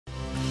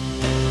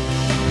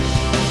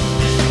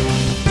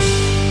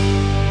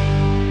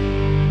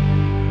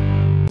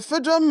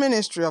Federal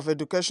Ministry of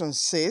Education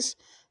says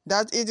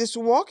that it is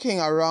working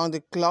around the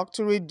clock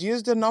to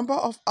reduce the number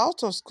of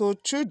out-of-school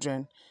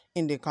children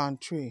in the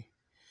country.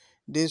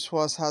 This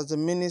was as the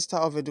Minister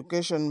of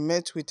Education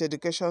met with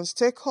education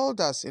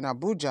stakeholders in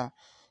Abuja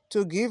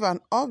to give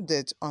an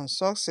update on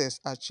success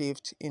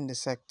achieved in the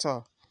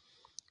sector.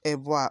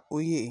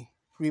 Abuja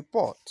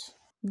report.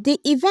 The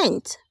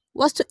event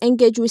was to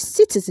engage with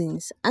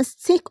citizens and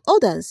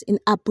stakeholders in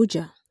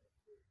Abuja.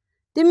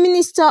 The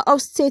Minister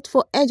of State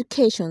for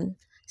Education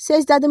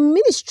says that the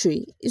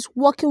ministry is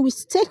working with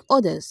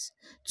stakeholders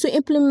to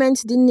implement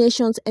the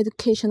nation's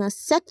educational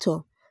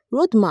sector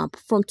roadmap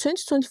from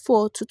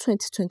 2024 to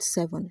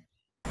 2027.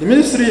 The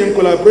ministry, in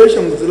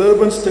collaboration with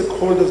relevant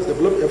stakeholders,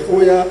 developed a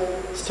 4-year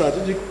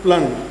strategic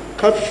plan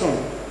captioned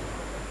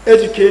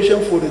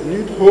Education for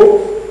Renewed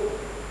Hope,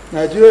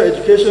 Nigeria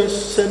Education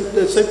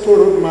Sector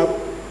Roadmap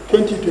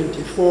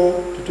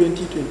 2024 to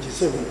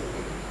 2027.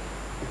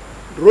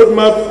 The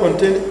roadmap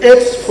contains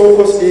 8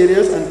 focus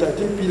areas and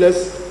 13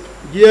 pillars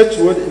geared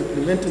toward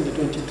implementing the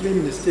 23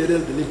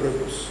 ministerial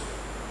deliverables.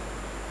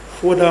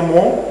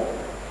 Furthermore,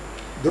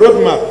 the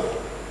roadmap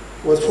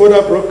was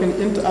further broken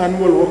into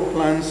annual work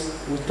plans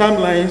with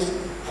timelines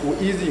for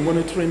easy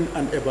monitoring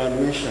and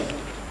evaluation.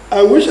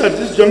 I wish at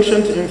this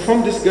junction to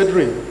inform this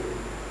gathering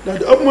that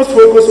the utmost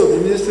focus of the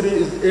ministry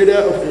is the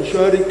area of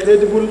ensuring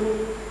credible,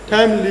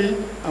 timely,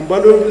 and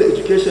valuable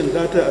education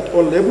data at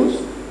all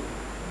levels,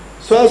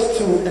 so as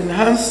to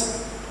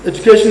enhance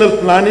educational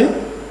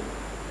planning.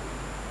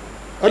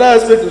 Other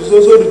aspect is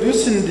also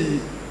reducing the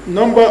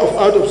number of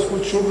out-of-school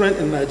children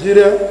in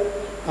Nigeria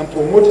and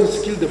promoting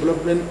skill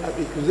development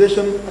and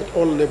acquisition at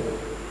all levels.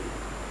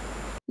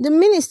 The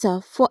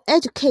Minister for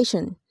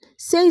Education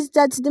says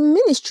that the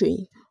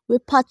ministry will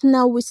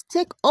partner with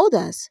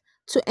stakeholders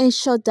to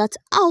ensure that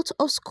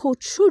out-of-school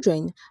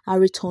children are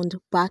returned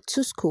back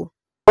to school.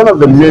 One of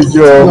the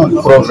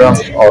major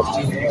programs of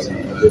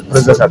the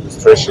present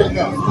administration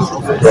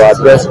to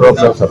address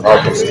problems of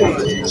out-of-school.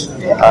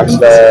 And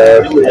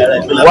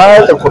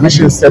while the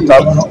commission set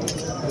up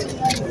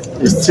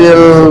is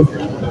still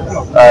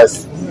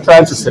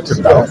trying to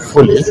settle down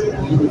fully,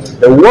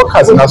 the work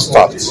has not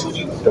stopped.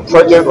 The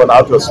project on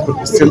out-of-school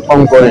is still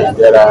ongoing.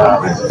 There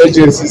are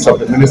agencies of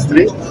the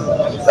ministry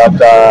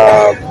that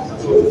are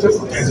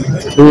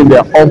doing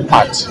their own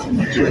part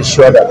to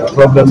ensure that the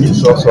problem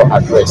is also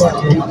addressed.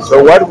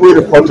 So what we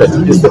reported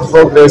is the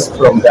progress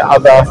from the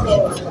other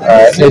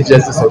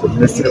agencies of the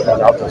Ministry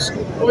on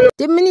out-of-school.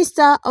 The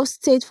Minister of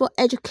State for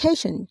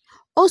Education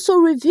also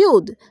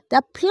revealed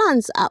that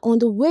plans are on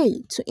the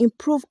way to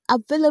improve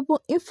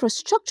available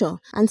infrastructure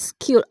and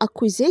skill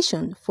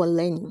acquisition for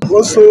learning.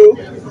 Also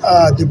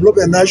develop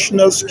a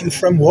national skill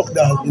framework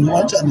that has been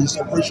launched and is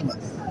operational.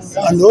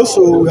 And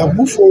also we have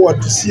moved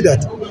forward to see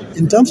that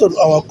in terms of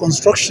our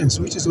constructions,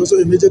 which is also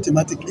a major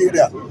thematic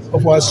area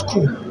of our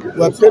school,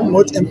 we have paid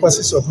much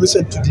emphasis of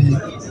recent to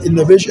the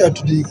innovation,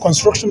 to the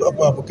construction of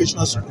our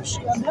vocational schools.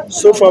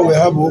 So far we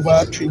have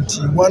over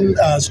 21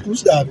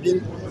 schools that have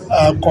been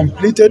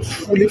completed,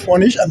 fully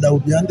furnished, and that will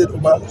be handed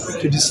over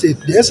to the state.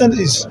 The essence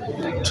is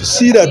to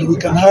see that we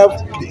can have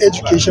the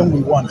education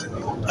we want.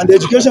 And the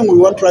education we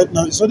want right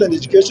now is not an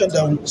education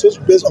that is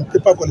just based on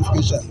paper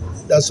qualification,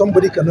 that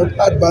somebody cannot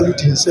add value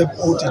to himself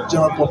or to the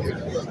general public.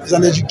 It's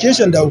an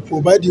education that will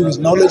provide you with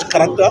knowledge,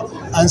 character,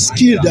 and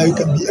skill that you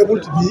can be able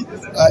to be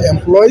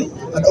employed,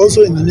 and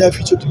also in the near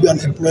future to be an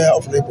employer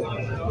of labor.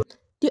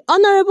 The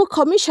Honorable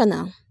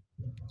Commissioner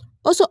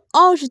also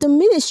urged the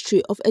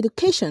Ministry of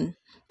Education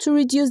to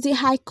reduce the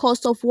high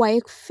cost of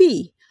WAEC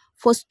fee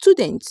for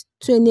students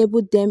to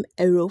enable them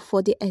enroll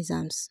for the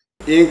exams.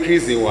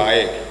 Increase in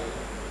WAEC,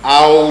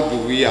 how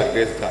do we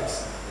address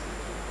that?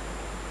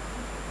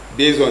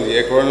 Based on the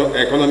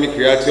economic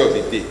reality of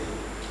the day,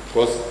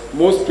 because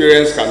most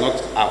parents cannot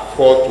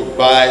afford to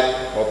buy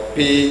or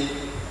pay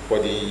for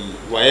the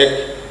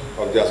WAEC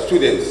of their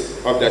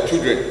students, of their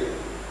children.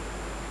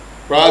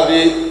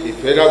 Probably the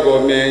federal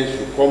government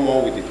should come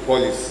up with a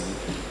policy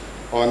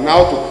on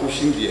how to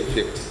cushion the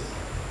effect.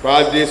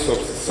 Probably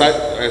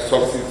subsidize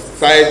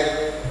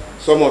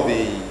some of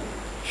the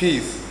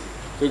fees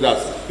so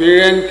that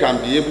parents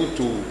can be able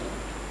to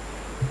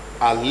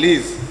at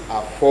least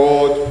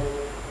afford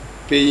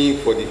paying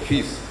for the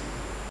fees.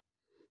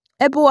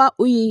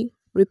 Abuja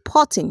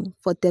reporting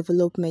for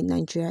Development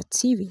Nigeria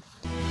TV.